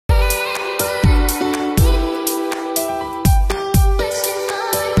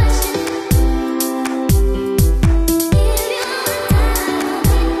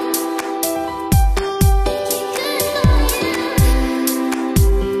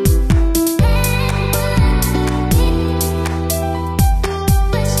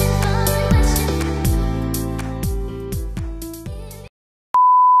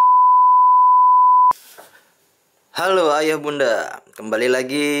Ayah Bunda, kembali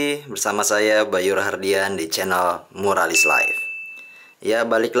lagi bersama saya Bayu Rahardian di channel Muralis Life. Ya,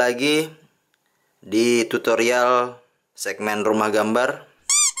 balik lagi di tutorial segmen rumah gambar.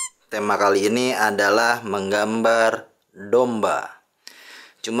 Tema kali ini adalah menggambar domba.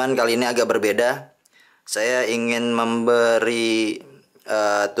 Cuman kali ini agak berbeda. Saya ingin memberi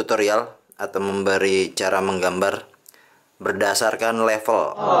tutorial atau memberi cara menggambar berdasarkan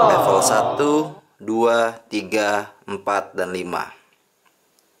level. Level 1, 2, 3, 4, dan 5.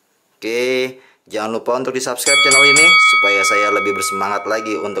 Oke, jangan lupa untuk di subscribe channel ini supaya saya lebih bersemangat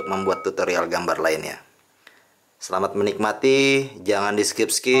lagi untuk membuat tutorial gambar lainnya. Selamat menikmati, jangan di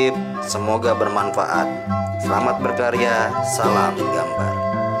skip-skip, semoga bermanfaat. Selamat berkarya, salam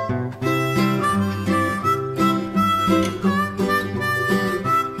gambar.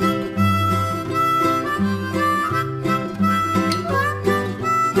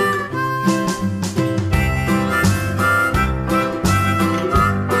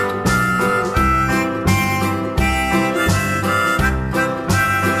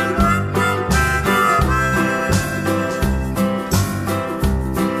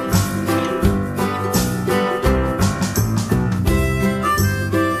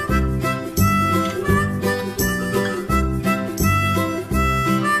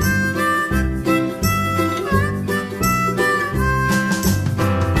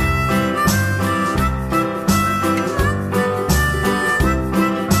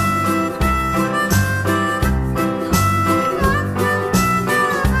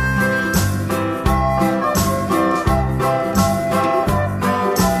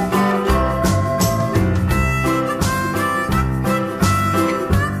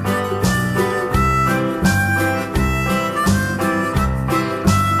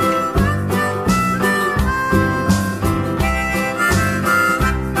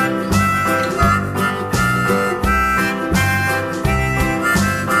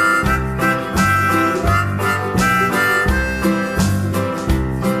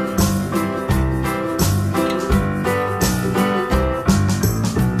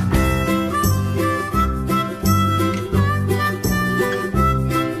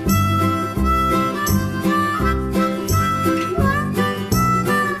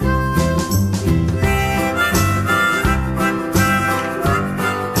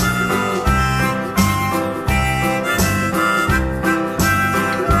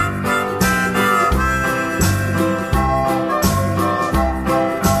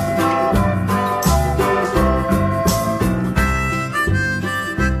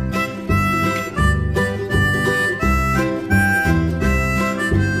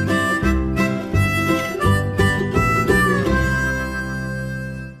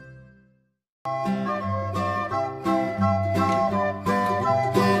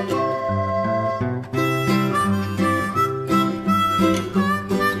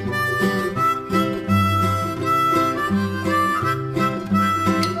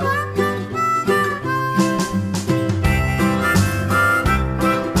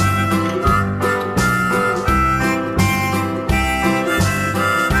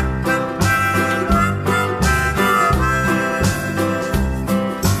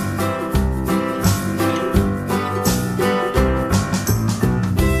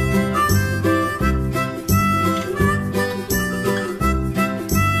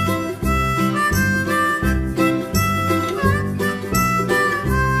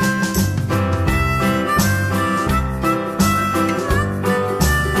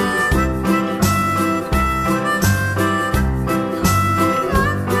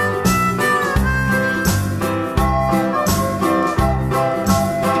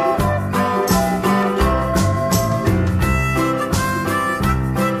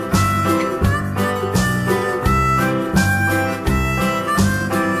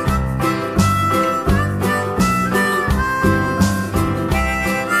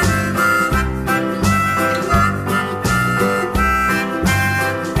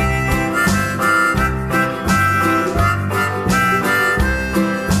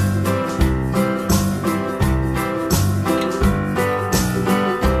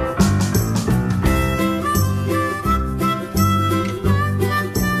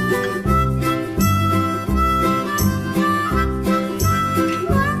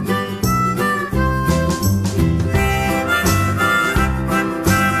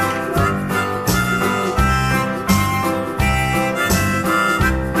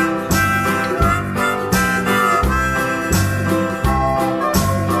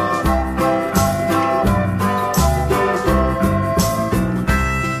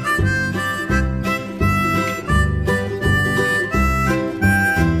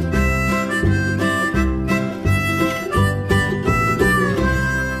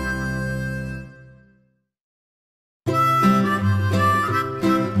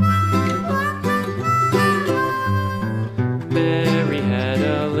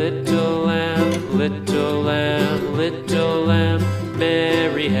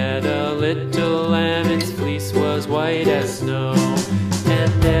 Mary had a little lamb, its fleece was white as snow.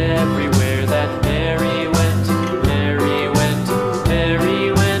 And everywhere that Mary went, Mary went,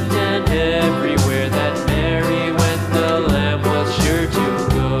 Mary went, and everywhere that Mary went, the lamb was sure to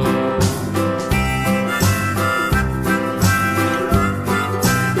go.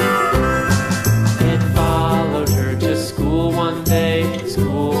 It followed her to school one day,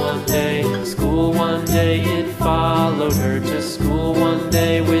 school one day, school one day. It followed her to school one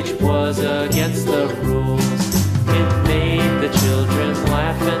day, which was against the rules. It made the children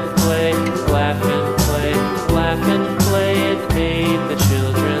laugh and play, laugh and play, laugh and play. It made the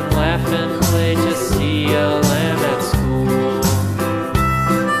children laugh and play to see a lamb at school.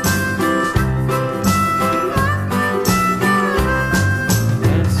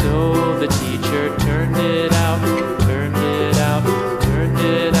 And so the teacher turned it out, turned it out, turned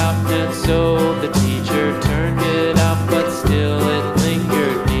it out. And so the teacher turned it out, but still it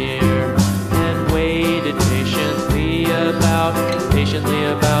lingered near and waited patiently about, patiently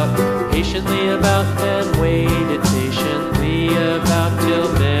about, and waited patiently about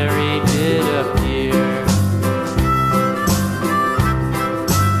till Mary did appear.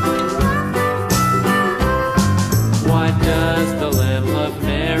 Why does the lamb love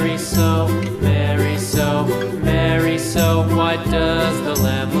Mary so, Mary so, Mary so? Why does the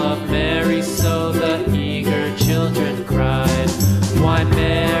lamb love Mary so? The eager children cried. Why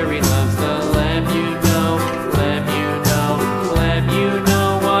Mary loves the lamb, you know, lamb, you know, lamb, you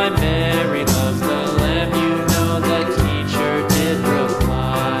know. Why Mary loves the lamb, you know, the teacher did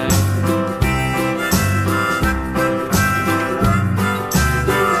reply.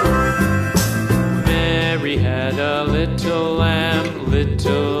 Mary had a little lamb,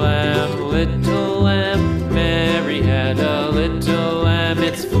 little lamb, little lamb. Mary had a little lamb,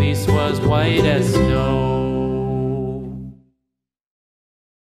 its fleece was white as snow.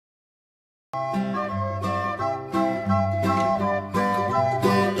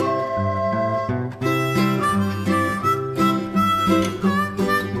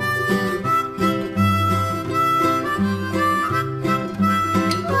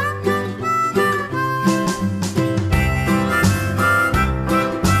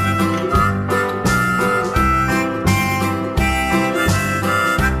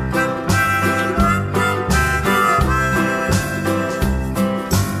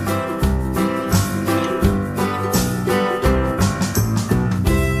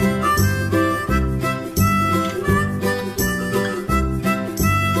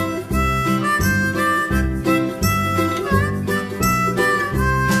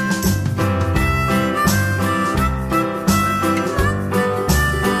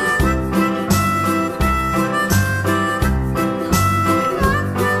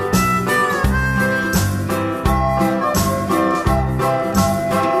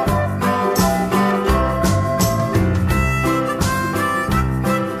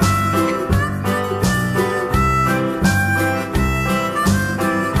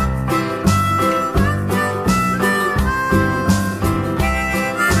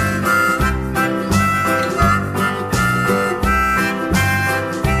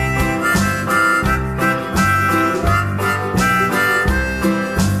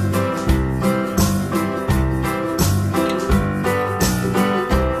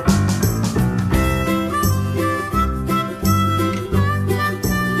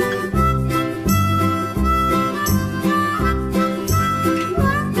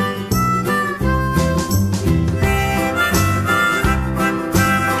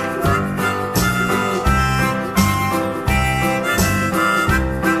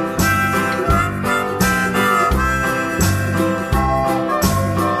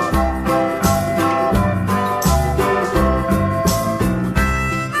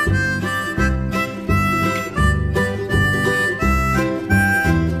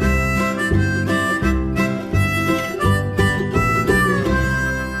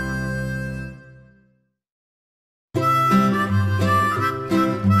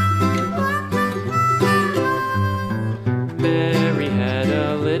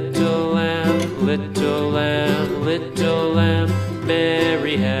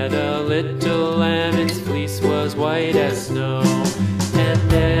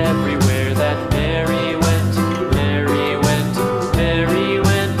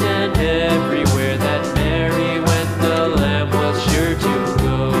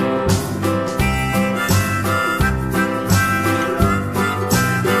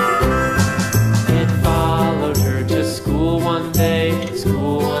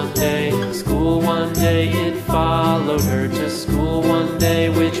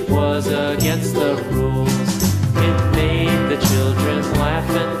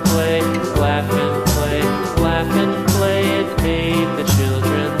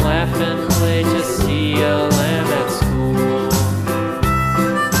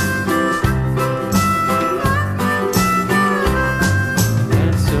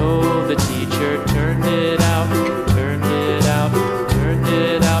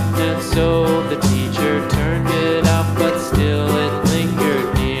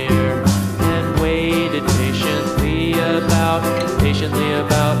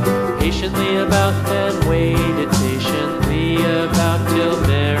 patiently about, and waited patiently about till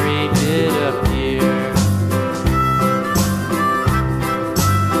Mary did appear.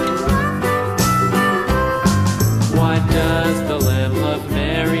 Why does the lamb love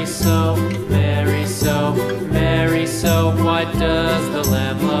Mary so, Mary so, Mary so? Why does the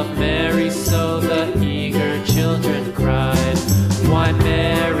lamb love Mary so? The eager children cried. Why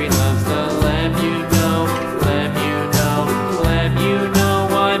Mary loves the lamb, you know, lamb, you know, lamb, you know.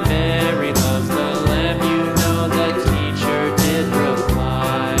 Why Mary loves the lamb, you know, the teacher did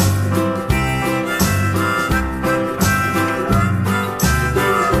reply.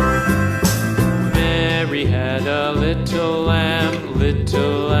 Mary had a little lamb,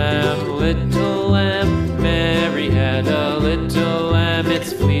 little lamb, little lamb. Mary had a little lamb,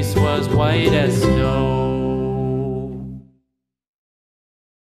 its fleece was white as snow.